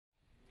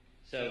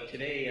So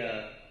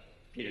today,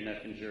 Peter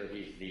Neffenger,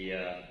 he's the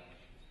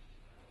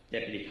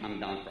Deputy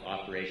Commandant for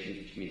Operations,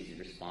 which means he's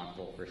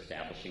responsible for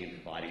establishing and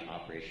providing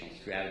operational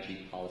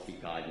strategy, policy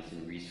guidance,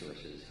 and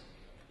resources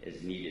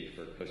as needed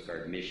for Coast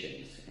Guard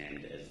missions,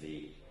 and as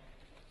the,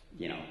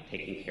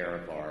 taking care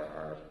of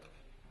our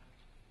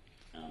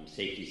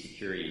safety,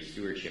 security, and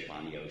stewardship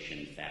on the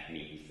oceans. That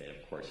means that,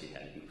 of course, he's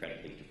had an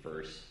incredibly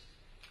diverse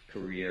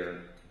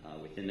career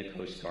within the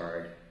Coast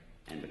Guard,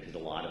 and because a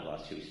lot of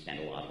us who spend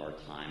a lot of our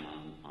time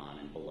on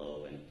and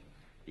below and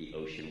the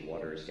ocean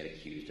waters get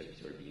accused of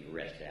sort of being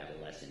arrested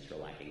adolescents or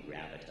lacking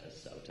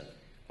gravitas. So to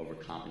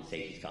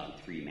overcompensate, he's gotten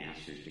 3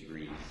 master's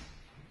degrees,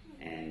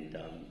 and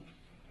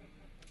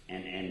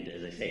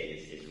as I say,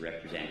 is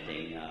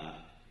representing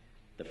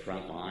the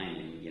front line.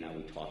 And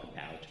we talk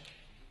about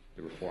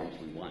the reforms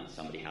we want.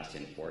 Somebody has to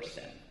enforce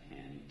them,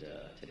 and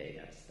today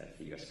that's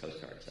the U.S. Coast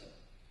Guard. So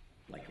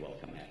I'd like to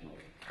welcome Admiral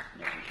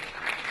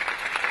Neffenger.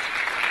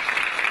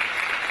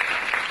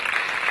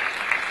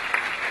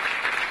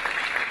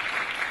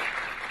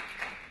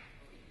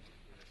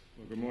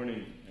 Good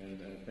morning, and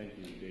thank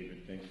you,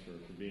 David. Thanks for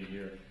being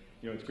here.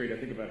 It's great. I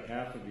think about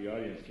half of the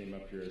audience came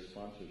up here as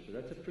sponsors, so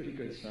that's a pretty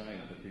good sign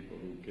for people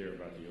who care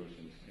about the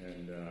oceans.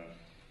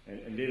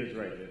 And David's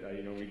right. That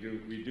we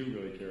do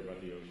really care about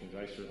the oceans.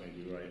 I certainly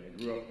do. I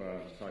grew up. I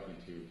was talking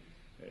to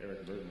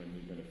Eric Bergman,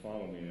 who's going to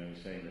follow me, and I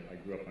was saying that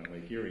I grew up on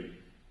Lake Erie,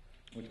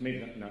 which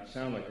may not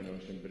sound like an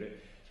ocean, but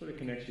it sort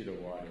of connects you to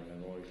water. And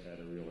I've always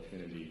had a real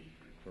affinity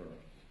for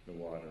the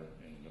water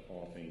and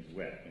all things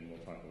wet, and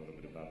we'll talk a little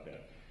bit about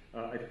that.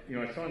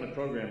 I saw in the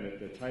program that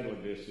the title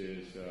of this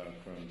is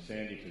From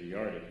Sandy to the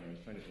Arctic, and I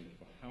was trying to think,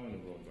 well, how in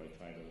the world do I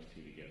tie those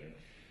two together,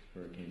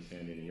 Hurricane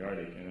Sandy and the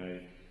Arctic?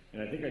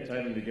 And I think I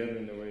tied them together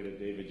in the way that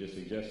David just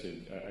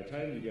suggested. I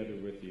tied them together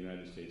with the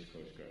United States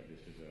Coast Guard.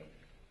 This is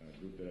a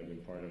group that I've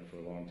been part of for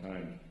a long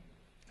time,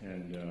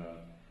 and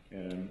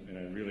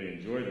I really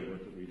enjoy the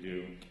work that we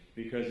do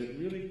because it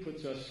really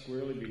puts us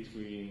squarely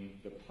between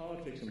the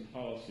politics and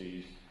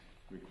policies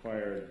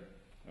required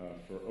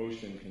for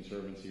ocean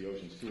conservancy,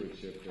 ocean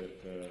stewardship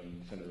that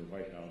Senator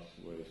Whitehouse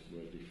was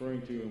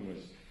referring to and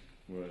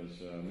was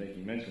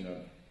making mention of,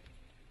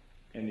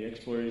 and the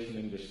exploration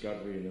and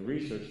discovery and the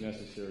research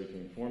necessary to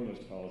inform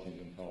those policies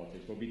and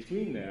politics. Well,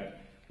 between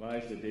that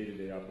lies the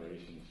day-to-day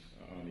operations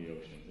on the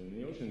oceans.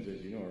 And the oceans,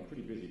 as you know, are a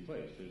pretty busy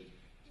place.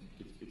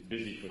 It's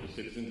busy for the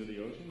citizens of the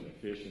ocean, the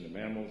fish and the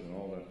mammals and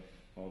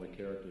all the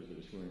characters that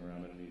are swimming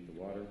around underneath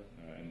the water,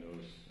 and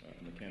those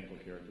mechanical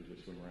characters that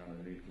swim around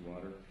underneath the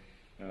water.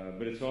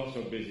 But it's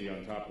also busy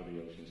on top of the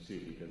oceans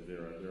too, because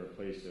they're a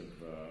place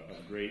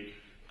of great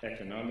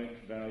economic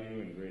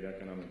value and great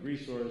economic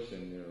resource,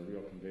 and they're a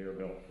real conveyor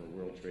belt for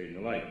world trade and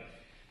the like.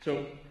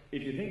 So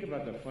if you think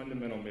about the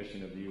fundamental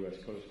mission of the U.S.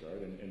 Coast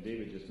Guard, and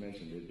David just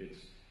mentioned it,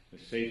 it's the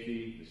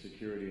safety, the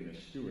security, and the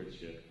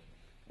stewardship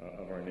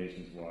of our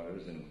nation's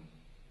waters, and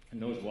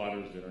those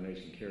waters that our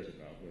nation cares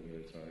about, whether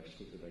it's our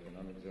exclusive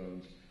economic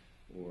zones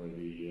or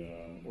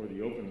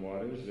the open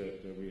waters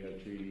that we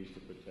have treaties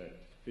to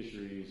protect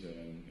fisheries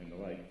and the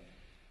like.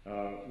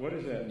 What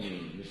does that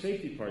mean? The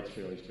safety part's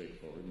fairly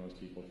straightforward. Most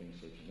people think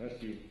search and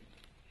rescue.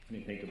 And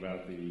you think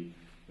about the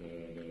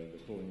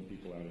pulling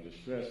people out of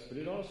distress, but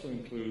it also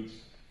includes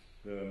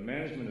the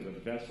management of the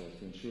vessels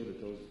to ensure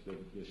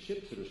that the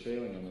ships that are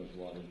sailing on those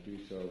waters do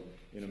so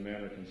in a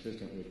manner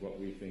consistent with what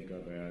we think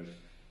of as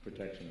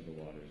protection of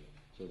the waters,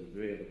 so that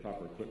they have the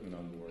proper equipment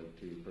on board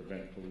to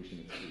prevent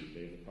pollution at sea.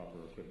 They have the proper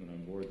equipment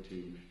on board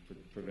to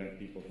prevent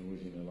people from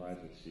losing their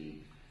lives at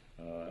sea.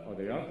 Are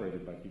they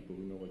operated by people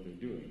who know what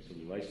they're doing? So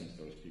we license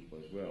those people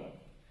as well.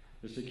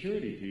 The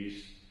security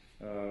piece,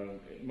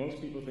 most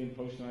people think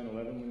post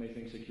 9/11 when they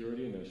think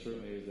security, and there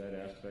certainly is that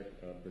aspect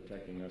of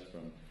protecting us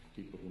from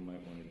people who might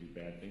want to do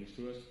bad things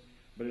to us.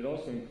 But it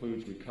also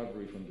includes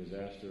recovery from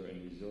disaster and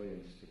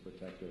resilience to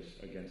protect us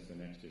against the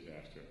next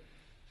disaster.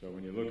 So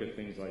when you look at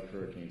things like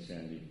Hurricane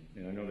Sandy,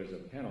 and I know there's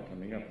a panel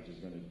coming up which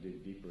is going to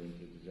dig deeper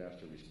into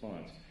disaster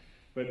response,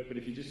 but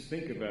if you just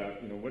think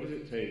about, what does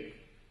it take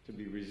to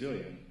be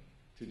resilient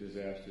to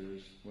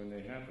disasters when they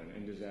happen,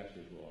 and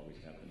disasters will always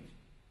happen.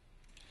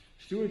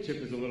 Stewardship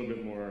is a little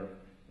bit more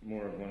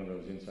of one of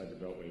those inside the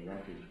beltway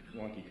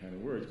wonky kind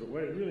of words, but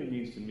what it really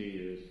means to me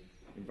is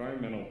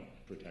environmental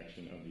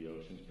protection of the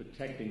oceans,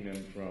 protecting them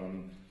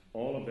from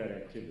all of that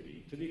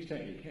activity to the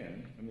extent you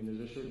can. I mean,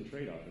 there's a certain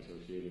trade-off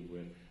associated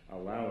with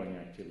allowing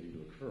activity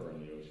to occur on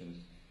the oceans,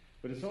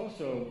 but it's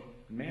also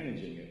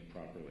managing it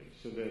properly,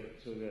 so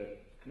that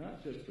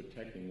not just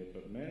protecting it,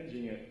 but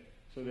managing it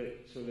so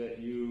that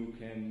you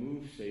can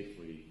move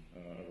safely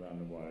around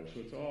the water.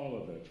 So it's all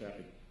of the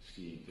traffic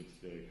schemes. It's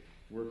the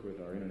work with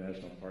our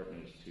international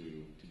partners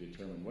to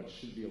determine what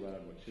should be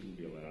allowed, what shouldn't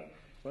be allowed.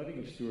 So I think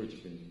of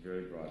stewardship in a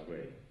very broad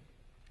way.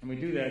 And we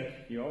do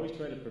that. You always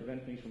try to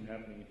prevent things from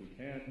happening if we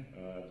can,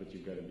 but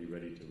you've got to be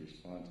ready to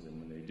respond to them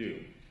when they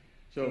do.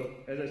 So,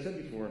 as I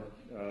said before,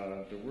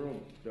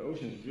 the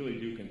oceans really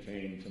do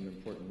contain some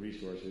important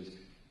resources.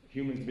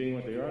 Humans being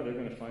what they are, they're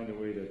going to find a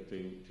way to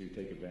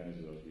take advantage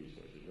of those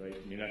resources, right?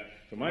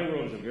 So my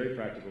world is a very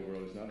practical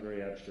world. It's not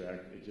very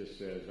abstract. It just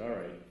says, all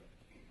right,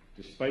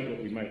 despite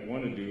what we might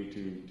want to do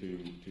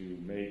to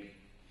make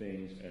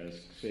things as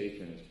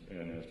safe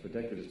and as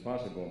protected as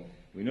possible,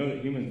 we know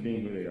that humans,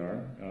 being who they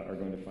are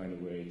going to find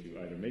a way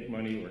to either make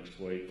money or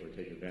exploit or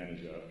take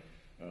advantage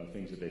of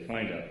things that they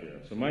find out there.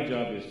 So my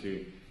job is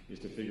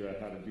to figure out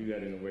how to do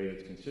that in a way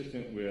that's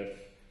consistent with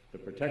the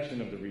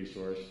protection of the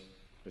resource,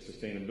 the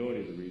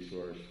sustainability of the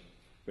resource,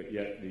 but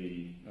yet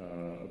the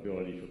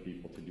ability for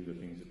people to do the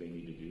things that they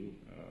need to do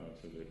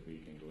so that we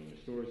can go into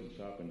stores and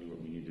shop and do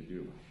what we need to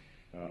do.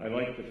 I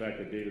like the fact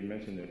that David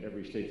mentioned that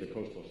every state's a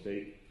coastal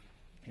state.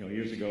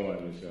 Years ago I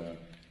was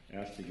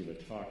asked to give a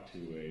talk to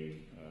a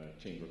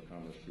Chamber of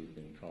Commerce group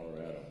in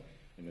Colorado,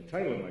 and the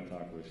title of my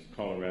talk was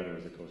Colorado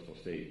as a Coastal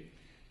State.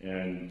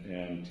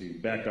 And to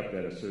back up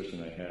that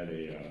assertion, I had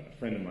a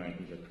friend of mine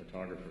who's a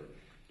cartographer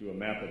do a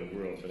map of the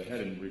world, but I had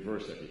him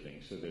reverse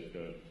everything so that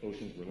the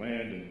oceans were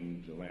land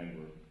and the land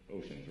were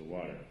oceans or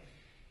water.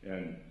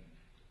 And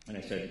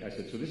I said,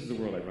 so this is the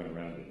world I run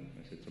around in.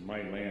 I said, so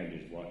my land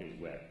is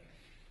wet.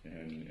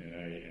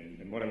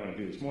 And what I want to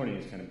do this morning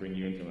is kind of bring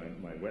you into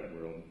my wet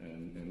world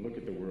and look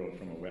at the world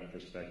from a wet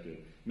perspective.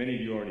 Many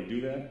of you already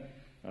do that,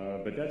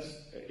 but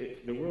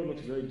the world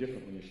looks very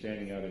different when you're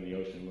standing out in the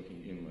ocean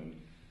looking inland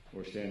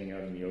or standing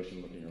out in the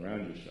ocean looking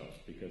around yourself,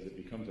 because it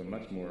becomes a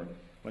much more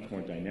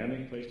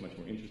dynamic place, much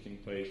more interesting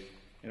place,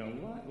 and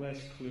a lot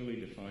less clearly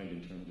defined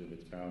in terms of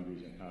its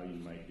boundaries and how you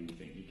might do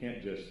things. You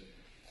can't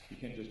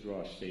just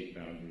draw a state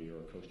boundary or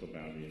a coastal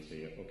boundary and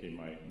say, okay,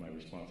 my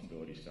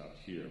responsibility stops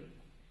here.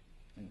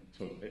 And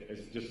so,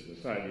 just as an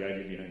aside, the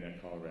idea behind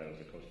that Colorado as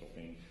a coastal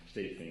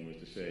state thing was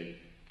to say,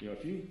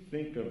 if you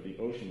think of the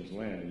ocean as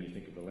land and you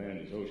think of the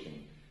land as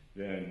ocean,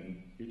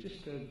 then you're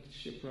just a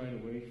ship ride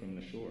away from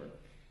the shore.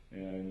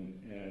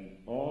 And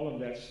all of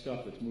that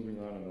stuff that's moving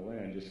around on the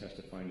land just has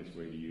to find its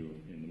way to you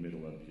in the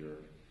middle of your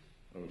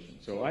ocean.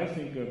 So I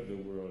think of the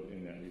world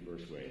in that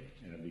reverse way,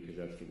 because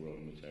that's the world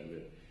in which I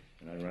live.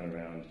 And I run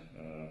around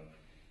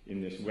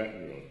in this wet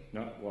world,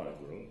 not water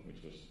world,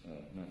 which was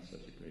not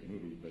such a great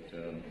movie,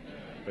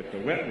 but the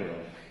wet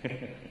world.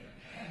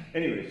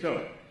 Anyway,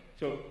 so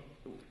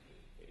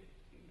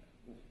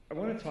I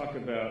want to talk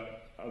about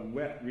a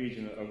wet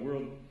region,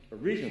 a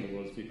region of the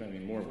world that's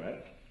becoming more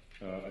wet.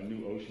 A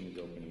new ocean is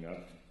opening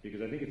up,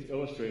 because I think it's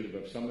illustrative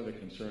of some of the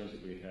concerns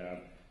that we have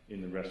in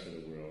the rest of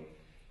the world.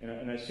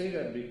 And I say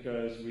that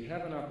because we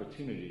have an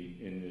opportunity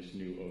in this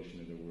new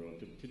ocean of the world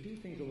to do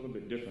things a little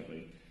bit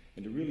differently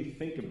and to really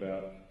think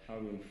about how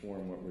to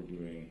inform what we're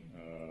doing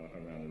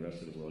around the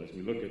rest of the world as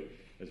we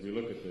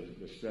look at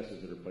the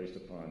stresses that are placed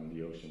upon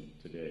the ocean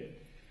today.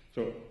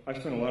 So I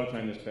spent a lot of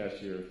time this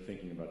past year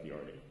thinking about the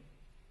Arctic.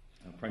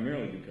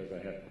 Primarily because I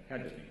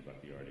had to think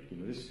about the Arctic.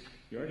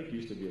 The Arctic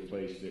used to be a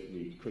place that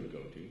we could go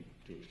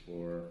to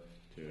explore,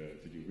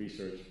 to do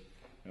research,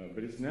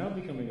 but it's now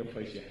becoming a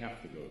place you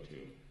have to go to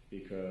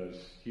because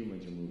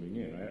humans are moving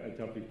in. I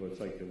tell people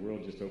it's like the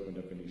world just opened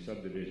up a new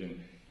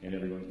subdivision and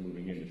everyone's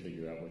moving in to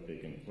figure out what they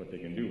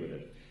can do with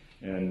it.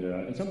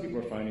 And some people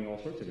are finding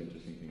all sorts of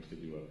interesting things to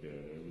do up there.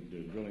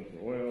 They're drilling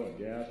for oil and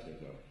gas.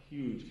 There's a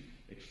huge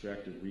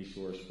extractive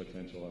resource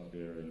potential up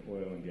there in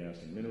oil and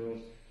gas and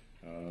minerals.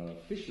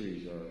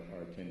 Fisheries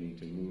are tending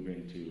to move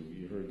into,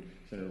 you heard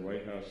Senator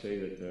Whitehouse say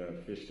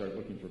that fish start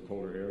looking for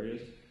colder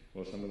areas.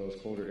 Well, some of those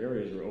colder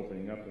areas are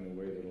opening up in a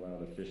way that allow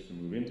the fish to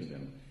move into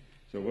them.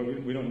 So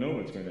we don't know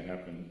what's going to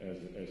happen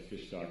as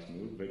fish stocks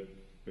move,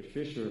 but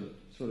fish are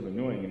sort of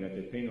annoying in that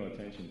they pay no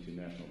attention to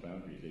national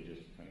boundaries. They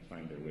just kind of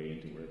find their way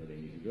into wherever they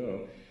need to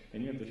go.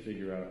 And you have to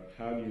figure out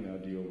how do you now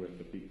deal with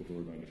the people who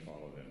are going to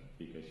follow them,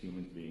 because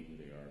humans being who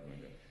they are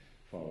going to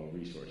follow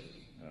resources.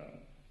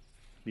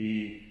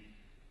 The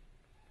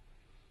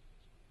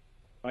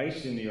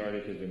ice in the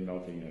Arctic has been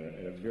melting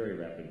at a very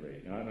rapid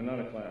rate. Now,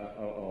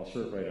 I'll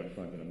assert right up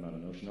front that I'm not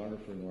an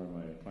oceanographer nor am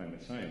I a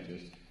climate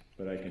scientist,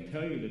 but I can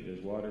tell you that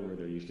there's water where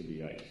there used to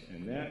be ice.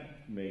 And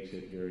that makes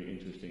it very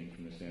interesting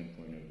from the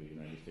standpoint of the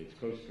United States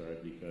Coast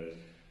Guard, because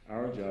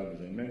our job,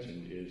 as I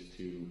mentioned, is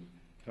to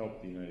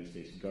help the United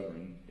States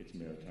govern its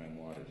maritime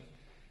waters.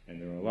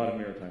 And there are a lot of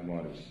maritime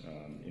waters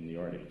in the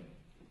Arctic.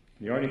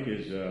 The Arctic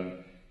is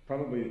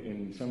probably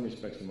in some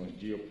respects the most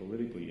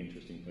geopolitically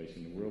interesting place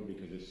in the world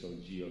because it's so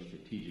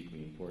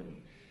geostrategically important.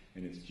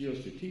 And it's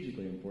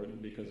geostrategically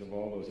important because of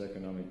all those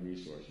economic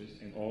resources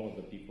and all of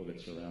the people that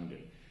surround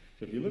it.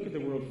 So if you look at the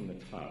world from the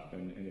top,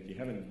 and if you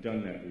haven't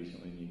done that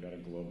recently and you've got a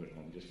globe at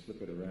home, just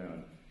flip it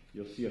around,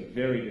 you'll see a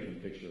very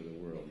different picture of the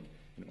world.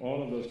 And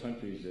all of those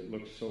countries that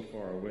look so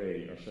far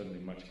away are suddenly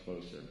much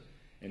closer.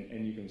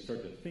 And you can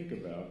start to think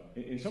about,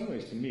 in some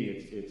ways to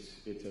me,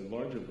 it's a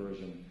larger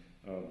version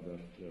of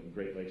the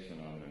Great Lakes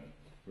phenomenon,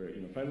 where,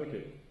 if I look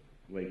at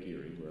Lake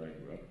Erie, where I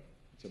grew up,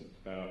 it's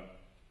about,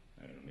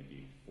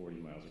 maybe 40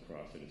 miles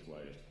across at its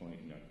widest point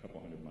and a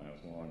couple hundred miles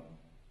long.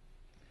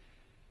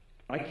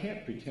 I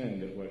can't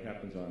pretend that what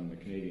happens on the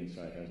Canadian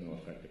side has no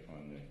effect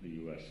upon the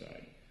U.S.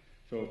 side.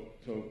 So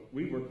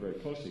we work very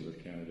closely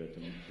with Canada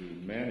to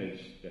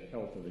manage the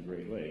health of the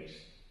Great Lakes.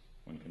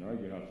 One can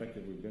argue how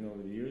effective we've been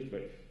over the years,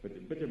 but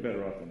they're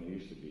better off than they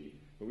used to be.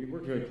 But we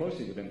work very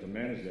closely with them to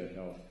manage that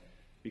health.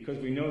 because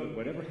we know that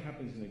whatever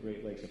happens in the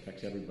Great Lakes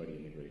affects everybody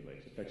in the Great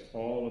Lakes. It affects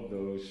all of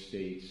those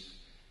states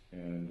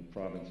and the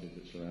provinces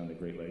that surround the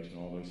Great Lakes and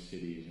all those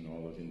cities and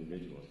all those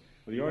individuals.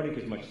 Well, the Arctic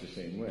is much the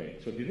same way.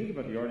 So if you think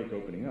about the Arctic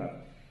opening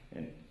up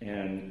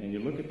and you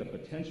look at the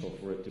potential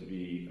for it to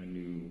be a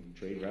new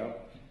trade route,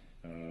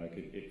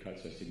 it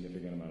cuts a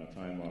significant amount of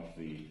time off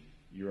the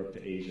Europe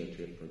to Asia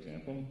trip, for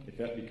example. If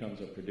that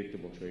becomes a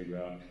predictable trade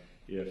route,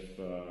 if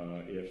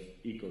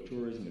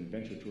ecotourism and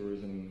adventure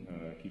tourism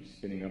keeps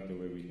spinning up the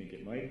way we think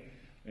it might,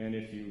 and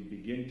if you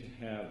begin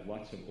to have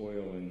lots of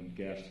oil and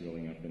gas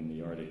drilling up in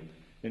the Arctic,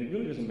 then it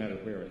really doesn't matter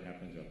where it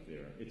happens up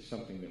there. It's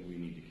something that we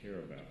need to care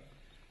about.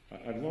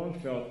 I've long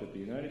felt that the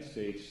United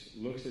States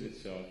looks at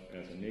itself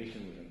as a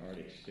nation with an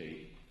Arctic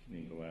state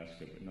named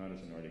Alaska, but not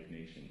as an Arctic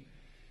nation.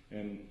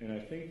 And I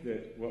think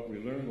that what we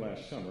learned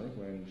last summer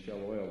when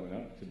Shell Oil went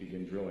up to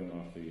begin drilling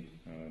off the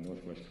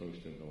northwest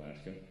coast of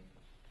Alaska,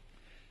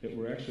 that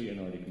we're actually an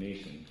Arctic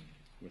nation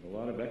with a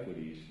lot of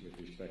equities with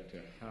respect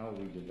to how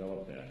we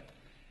develop that.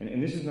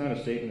 And this is not a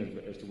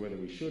statement as to whether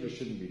we should or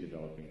shouldn't be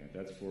developing that.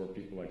 That's for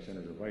people like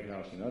Senator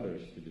Whitehouse and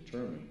others to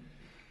determine.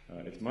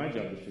 It's my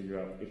job to figure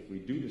out if we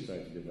do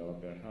decide to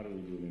develop that, how do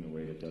we do it in a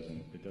way that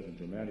doesn't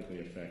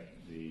dramatically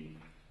affect the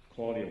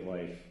quality of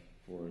life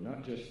for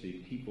not just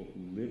the people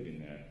who live in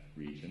that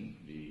region,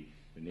 the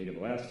Native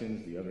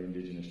Alaskans, the other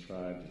indigenous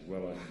tribes, as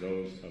well as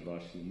those of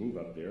us who move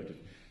up there to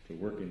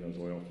work in those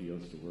oil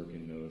fields, to work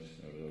in those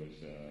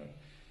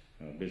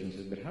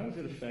businesses. But how does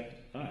it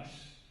affect us?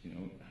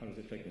 How does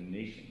it affect the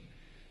nation?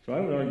 So I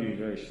would argue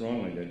very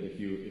strongly that if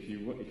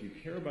you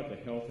care about the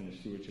health and the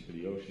stewardship of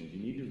the oceans, you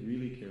need to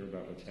really care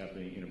about what's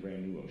happening in a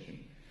brand new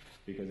ocean.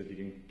 Because if you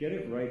can get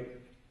it right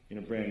in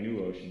a brand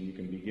new ocean, you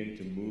can begin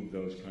to move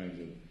those kinds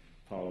of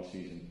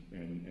policies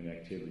and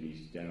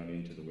activities down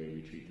into the way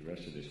we treat the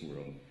rest of this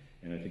world.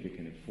 And I think it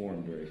can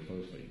inform very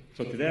closely.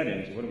 So to that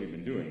end, what have we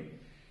been doing?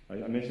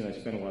 I mentioned I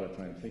spent a lot of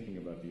time thinking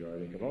about the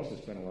Arctic. I've also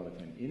spent a lot of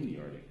time in the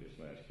Arctic this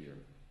last year,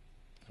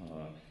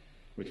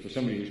 which for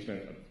somebody who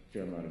spent a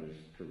fair amount of his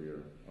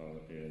career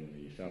in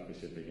the South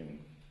Pacific and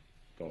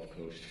Gulf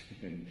Coast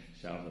and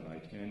south of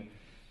I-10,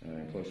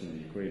 closer to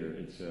the equator,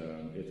 it's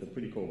a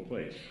pretty cold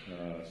place.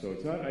 So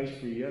it's not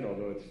ice-free yet,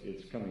 although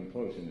it's coming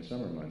close in the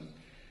summer months.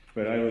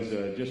 But I was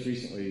just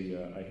recently,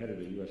 I headed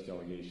a U.S.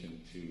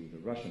 delegation to the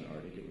Russian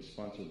Arctic. It was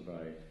sponsored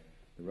by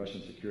the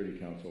Russian Security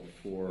Council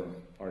for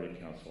Arctic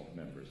Council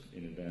members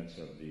in advance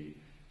of the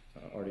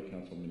Arctic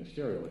Council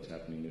Ministerial that's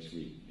happening this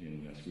week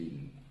in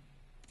Sweden.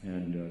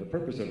 And the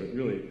purpose of it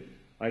really,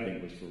 I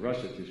think, was for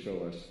Russia to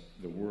show us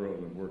the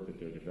world of work that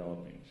they're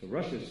developing. So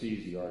Russia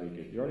sees the Arctic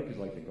is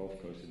like the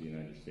Gulf Coast of the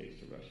United States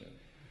to Russia.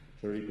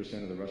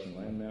 30% of the Russian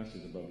landmass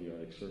is above the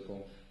Arctic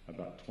Circle.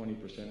 About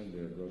 20% of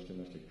their gross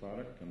domestic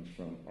product comes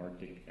from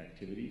Arctic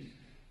activities,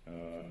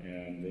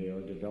 and they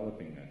are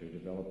developing that. They're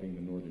developing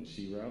the Northern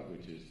Sea Route,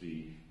 which is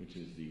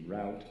the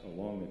route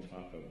along the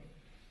top of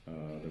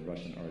the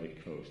Russian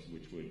Arctic coast,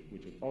 which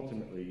would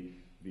ultimately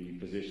be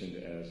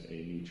positioned as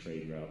a new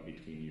trade route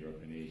between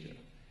Europe and Asia.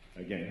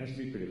 Again, it has to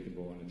be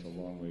predictable, and it's a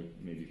long way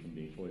maybe from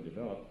being fully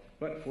developed,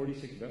 but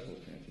 46 vessels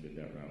transited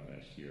that route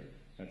last year.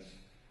 That's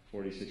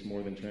 46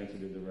 more than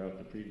transited the route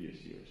the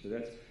previous year. So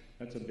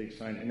that's a big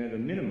sign. And at a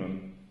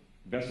minimum,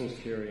 vessels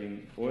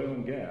carrying oil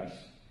and gas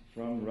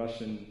from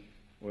Russian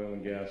oil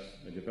and gas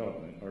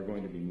development are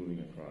going to be moving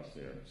across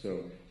there.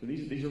 So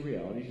these are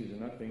realities. These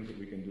are not things that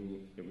we can do,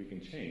 that we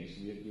can change.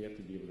 We have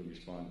to be able to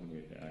respond and we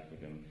have to act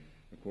with them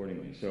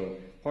accordingly. So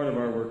part of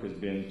our work has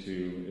been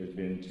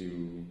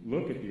to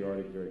look at the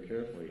Arctic very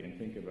carefully and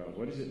think about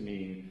what does it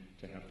mean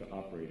to have to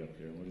operate up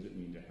there, and what does it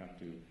mean to have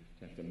to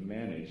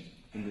manage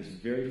in this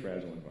very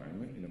fragile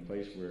environment, in a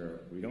place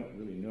where we don't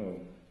really know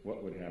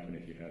what would happen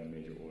if you had a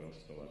major oil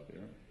spill up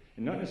there.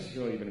 And not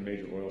necessarily even a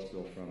major oil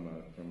spill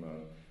from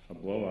a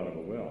blowout of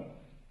a well.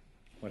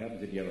 What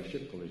happens if you have a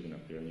ship collision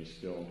up there and you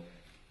spill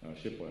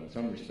ship oil? In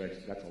some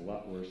respects, that's a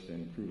lot worse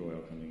than crude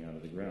oil coming out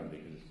of the ground,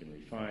 because it's been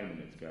refined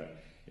and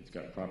it's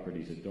got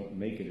properties that don't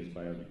make it as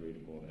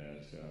biodegradable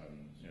as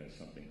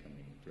something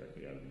coming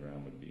directly out of the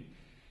ground would be.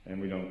 And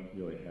we don't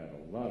really have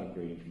a lot of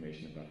great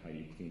information about how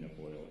you clean up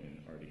oil in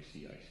Arctic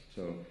sea ice.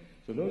 So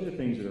those are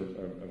things that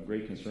are of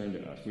great concern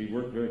to us. We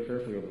worked very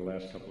carefully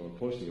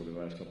closely over the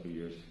last couple of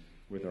years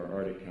with our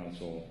Arctic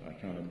Council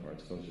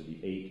counterparts. Those are the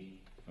 8,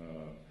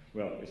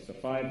 it's the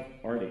 5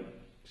 Arctic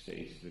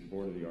states that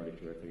border the Arctic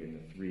directly, and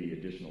the 3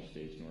 additional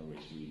states, Norway,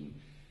 Sweden,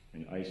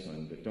 and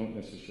Iceland, that don't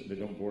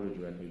border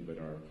directly but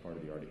are part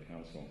of the Arctic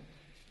Council.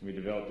 And we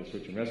developed a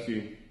search and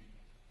rescue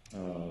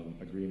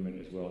agreement,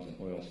 as well as an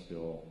oil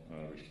spill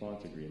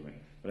response agreement.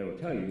 But I will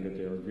tell you that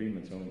they are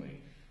agreements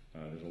only.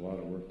 There's a lot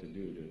of work to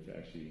do to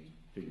actually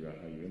figure out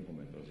how you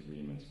implement those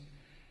agreements.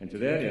 And to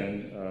that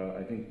end,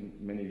 I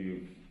think many of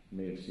you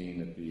may have seen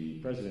that the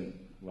President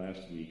last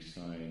week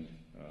signed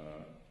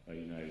a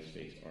United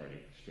States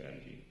Arctic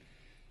strategy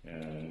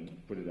and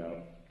put it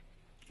out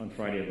on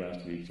Friday of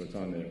last week, so it's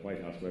on the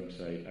White House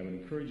website. I would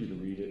encourage you to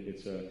read it.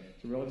 It's a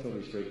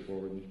relatively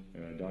straightforward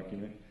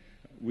document.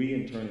 We,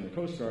 in turn, in the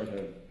Coast Guard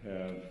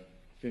have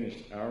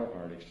finished our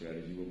Arctic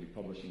strategy. We'll be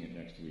publishing it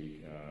next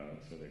week,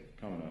 so the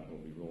Commandant will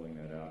be rolling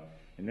that out.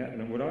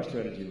 And what our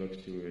strategy looks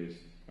to is,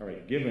 all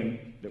right,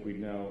 given that we've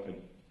now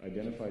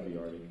identified the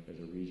Arctic as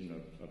a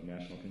region of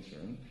national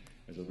concern,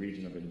 as a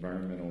region of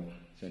environmental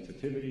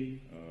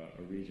sensitivity,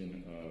 a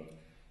region of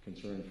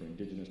concern for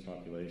indigenous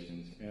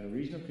populations, and a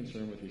region of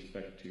concern with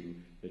respect to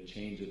the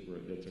change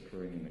that's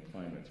occurring in the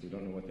climate. So we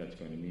don't know what that's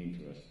going to mean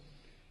to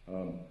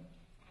us.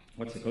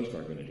 What's the Coast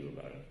Guard going to do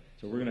about it?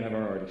 So we're going to have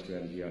our Arctic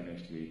strategy out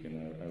next week,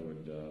 and I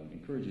would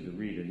encourage you to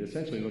read it. It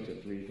essentially looks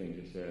at three things.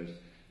 It says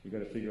we've got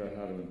to figure out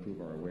how to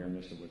improve our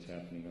awareness of what's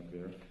happening up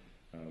there.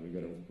 We've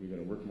got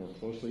to work more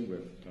closely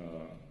with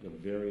the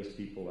various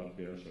people up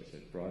there. So it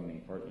says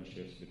broadening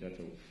partnerships, but that's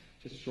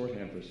just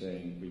shorthand for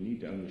saying we need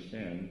to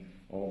understand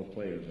all the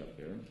players up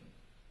there.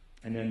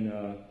 And then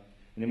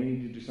we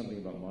need to do something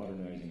about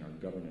modernizing our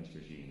governance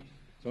regimes.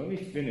 So let me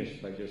finish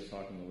by just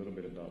talking a little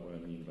bit about what I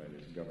mean by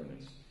this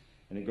governance.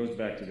 And it goes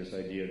back to this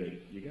idea that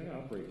you got to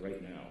operate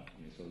right now.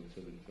 So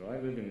I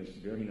live in this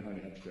very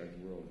non-abstract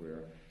world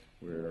where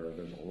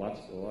there's a lot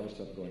of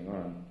stuff going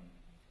on.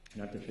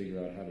 And I have to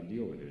figure out how to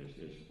deal with it.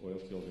 There's oil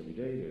spills every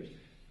day.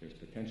 There's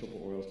potential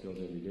for oil spills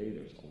every day.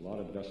 There's a lot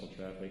of vessel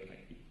traffic.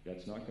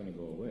 That's not going to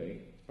go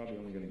away. It's probably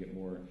only going to get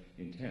more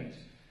intense.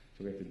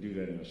 So we have to do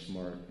that in a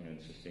smart and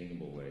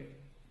sustainable way.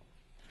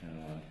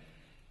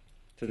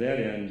 To that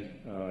end,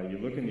 you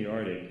look in the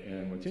Arctic,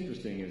 and what's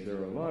interesting is there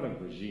are a lot of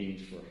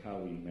regimes for how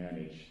we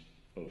manage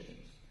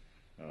oceans.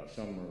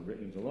 Some are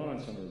written into law,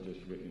 and some are just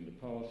written into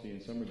policy,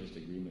 and some are just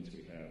agreements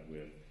we have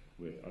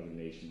with other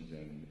nations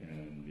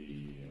and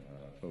the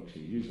folks who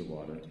use the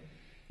water.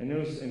 And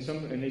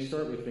they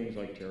start with things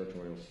like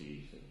territorial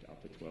seas,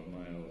 up to 12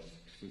 miles,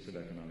 exclusive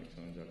economic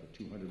zones up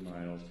to 200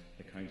 miles,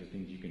 the kinds of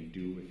things you can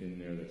do within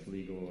there that's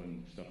legal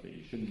and stuff that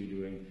you shouldn't be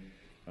doing.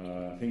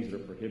 Things that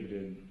are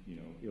prohibited,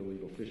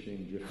 illegal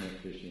fishing, drift net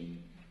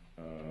fishing,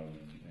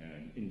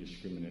 and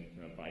indiscriminate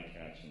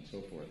bycatch and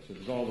so forth. So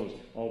there's all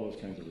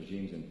those kinds of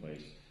regimes in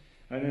place.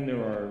 And then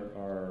there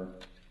are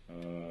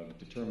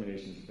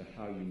determinations as to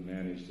how you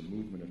manage the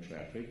movement of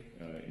traffic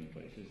in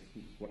places,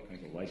 what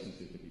kinds of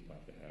licenses that people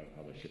have to have,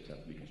 how the ships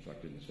have to be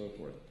constructed, and so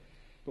forth.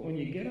 But when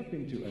you get up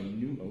into a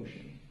new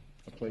ocean,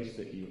 a place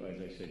that you, as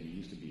I said, you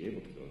used to be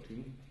able to go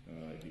to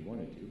if you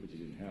wanted to, but you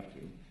didn't have to.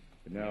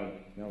 But now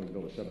we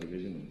build a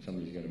subdivision, and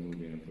somebody's got to move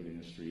in and put in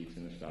the streets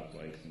and the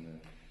stoplights and the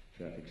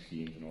traffic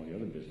schemes and all the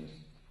other business.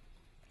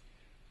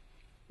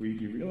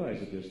 You realize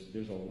that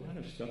there's a lot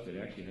of stuff that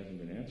actually hasn't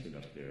been answered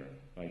up there.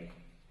 Like,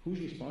 who's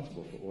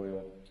responsible for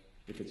oil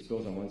if it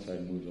spills on one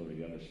side and moves over to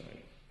the other side?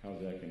 How's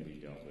that going to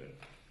be dealt with?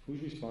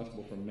 Who's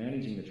responsible for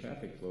managing the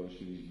traffic flows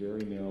through this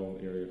very narrow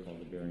area called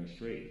the Bering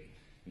Strait?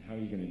 And how are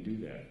you going to do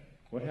that?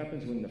 What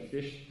happens when the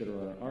fish that are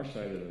on our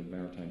side of the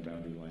maritime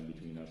boundary line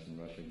between us and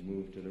Russia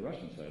move to the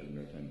Russian side of the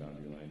maritime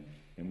boundary line,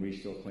 and we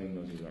still claim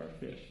those as our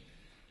fish?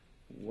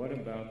 What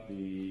about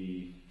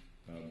the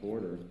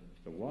border,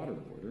 the water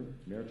border,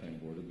 maritime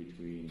border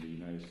between the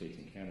United States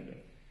and Canada,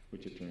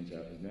 which it turns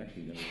out has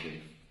actually never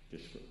been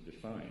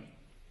defined?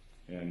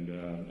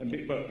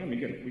 But we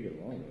get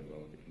along really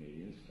well with the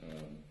Canadians,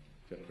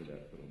 except for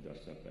that little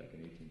dust up back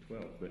in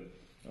 1812. But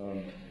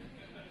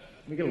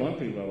we get along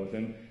pretty well with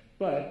them.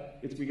 But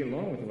we get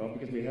along with them well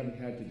because we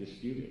haven't had to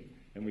dispute it.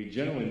 And we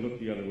generally look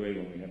the other way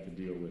when we have to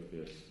deal with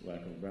this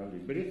lack of boundary.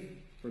 But if,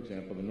 for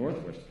example, the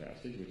Northwest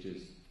Passage, which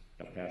is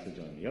a passage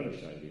on the other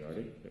side of the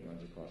Arctic that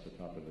runs across the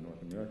top of the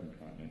North American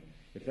continent,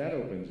 if that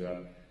opens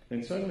up,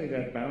 then suddenly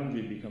that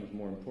boundary becomes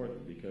more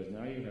important because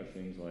now you have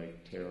things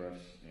like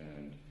tariffs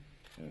and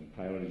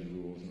pilotage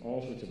rules and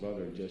all sorts of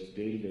other just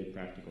day-to-day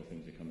practical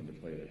things that come into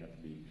play that have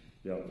to be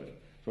dealt with.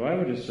 So I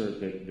would assert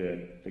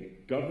that the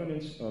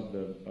governance of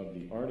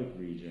the Arctic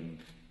region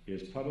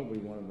is probably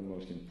one of the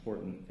most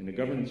important, and the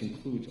governance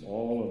includes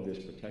all of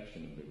this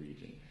protection of the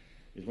region,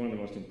 is one of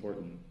the most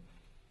important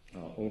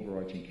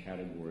overarching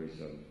categories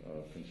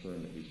of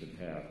concern that we should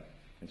have.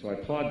 And so I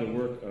applaud the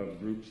work of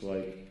groups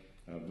like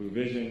Blue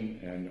Vision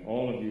and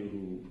all of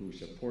you who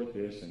support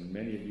this, and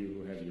many of you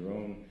who have your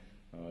own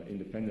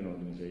independent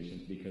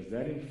organizations, because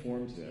that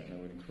informs that. And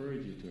I would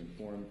encourage you to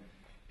inform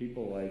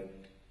people like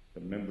the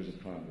members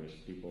of Congress,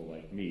 people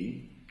like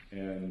me,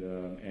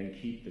 and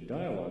keep the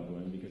dialogue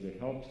going, because it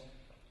helps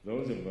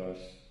those of us,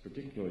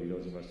 particularly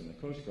those of us in the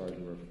Coast Guard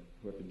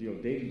who have to deal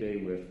day to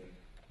day with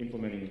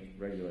implementing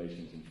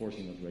regulations,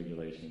 enforcing those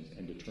regulations,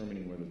 and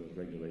determining whether those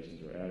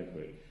regulations are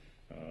adequate,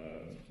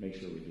 make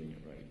sure we're doing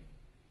it right.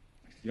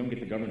 If you don't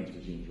get the governance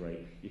regimes right,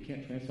 you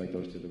can't translate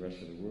those to the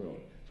rest of the world.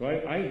 So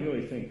I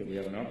really think that we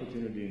have an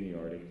opportunity in the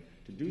Arctic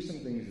to do some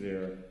things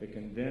there that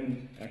can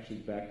then actually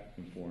back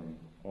inform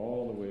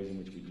all the ways in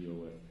which we deal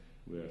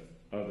with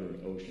other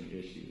ocean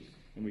issues.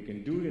 And we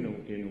can do it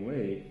in a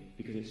way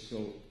because it's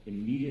so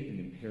immediate and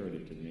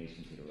imperative to the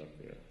nations that are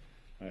up there.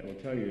 I will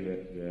tell you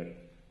that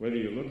whether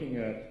you're looking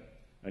at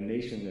a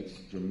nation that's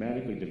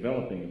dramatically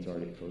developing its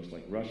Arctic coast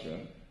like Russia,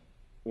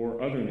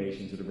 or other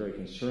nations that are very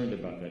concerned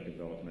about that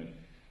development,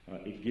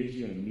 it gives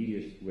you an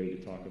immediate way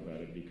to talk about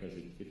it because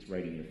it's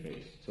right in your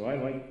face. So I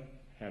like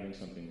having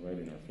something right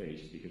in our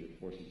face because it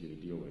forces you to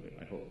deal with it,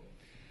 I hope.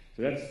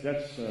 So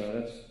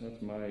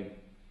that's my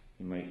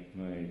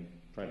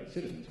private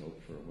citizen's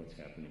hope for what's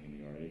happening in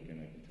the Arctic,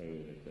 and I can tell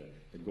you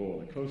that the goal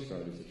of the Coast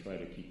Guard is to try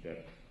to keep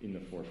that in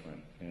the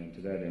forefront. And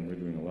to that end, we're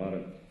doing a lot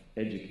of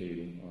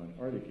educating on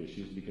Arctic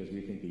issues because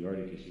we think the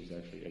Arctic issue is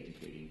actually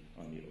educating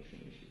on the ocean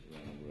issues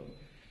around the world.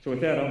 So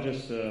with that, I'll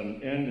just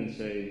end and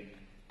say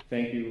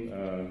thank you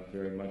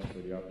very much for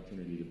the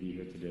opportunity to be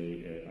here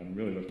today. I'm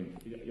really looking,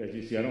 as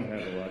you see, I don't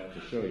have a lot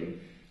to show you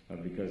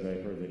because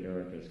I heard that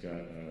Erica's got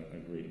a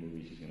great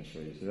movie she's going to show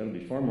you. So that'll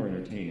be far more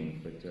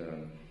entertaining, but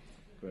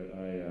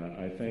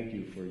I thank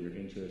you for your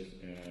interest,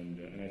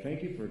 and I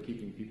thank you for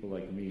keeping people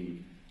like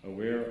me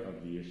aware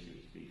of the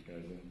issues,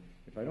 because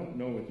if I don't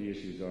know what the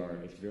issues are,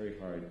 it's very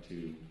hard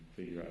to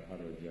figure out how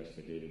to address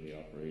the day-to-day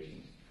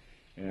operations.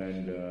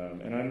 And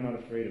I'm not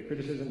afraid of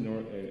criticism,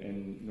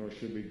 nor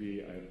should we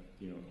be.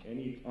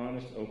 Any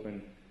honest,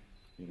 open,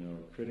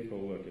 critical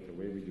look at the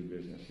way we do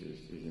business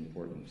is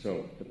important.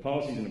 So the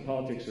policies and the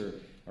politics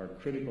are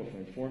critical for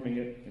informing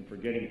it and for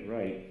getting it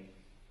right.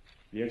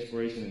 The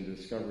exploration and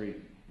discovery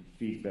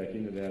feeds back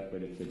into that,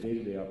 but it's the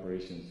day-to-day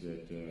operations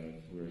that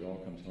where it all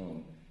comes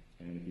home.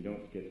 And if you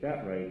don't get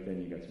that right,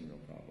 then you got some real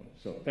problems.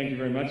 So thank you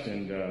very much,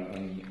 and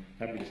I'm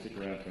happy to stick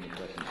around for any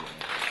questions you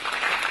have.